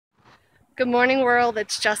Good morning, world.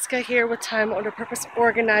 It's Jessica here with Time Under Purpose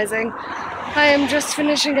Organizing. I am just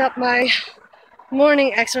finishing up my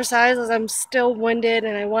morning exercise as I'm still winded,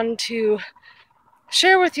 and I wanted to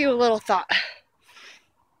share with you a little thought.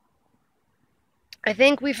 I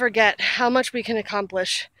think we forget how much we can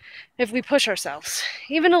accomplish if we push ourselves,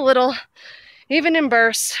 even a little, even in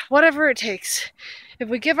bursts, whatever it takes, if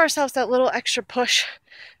we give ourselves that little extra push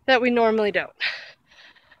that we normally don't.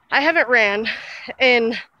 I haven't ran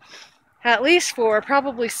in at least for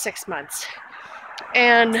probably 6 months.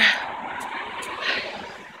 And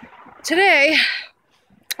today,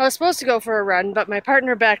 I was supposed to go for a run, but my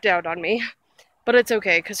partner backed out on me. But it's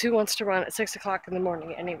okay, because who wants to run at 6 o'clock in the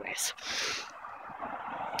morning anyways?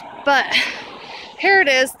 But here it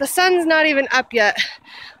is. The sun's not even up yet.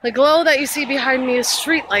 The glow that you see behind me is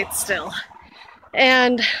street lights still.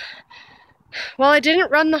 And while I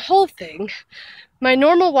didn't run the whole thing, my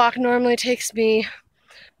normal walk normally takes me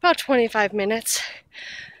about 25 minutes.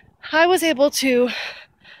 I was able to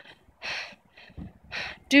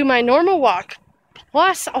do my normal walk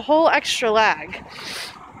plus a whole extra lag.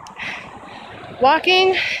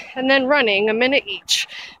 Walking and then running a minute each,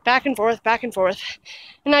 back and forth,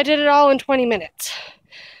 and I did it all in 20 minutes.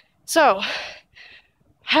 So,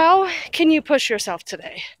 how can you push yourself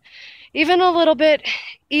today? Even a little bit,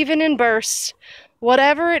 even in bursts,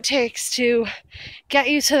 whatever it takes to get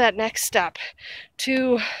you to that next step,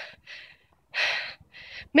 to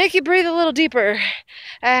make you breathe a little deeper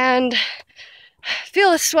and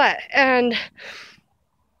feel the sweat and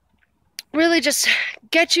really just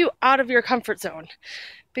get you out of your comfort zone.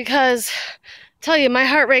 Because I tell you, my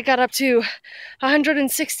heart rate got up to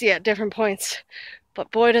 160 at different points,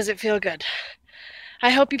 but boy does it feel good.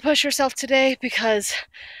 I hope you push yourself today, because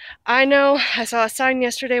I know I saw a sign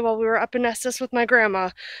yesterday while we were up in Estes with my grandma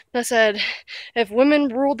that said, if women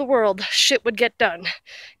ruled the world, shit would get done.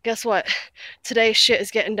 Guess what? Today shit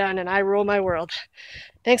is getting done and I rule my world.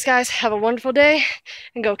 Thanks guys, have a wonderful day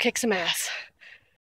and go kick some ass.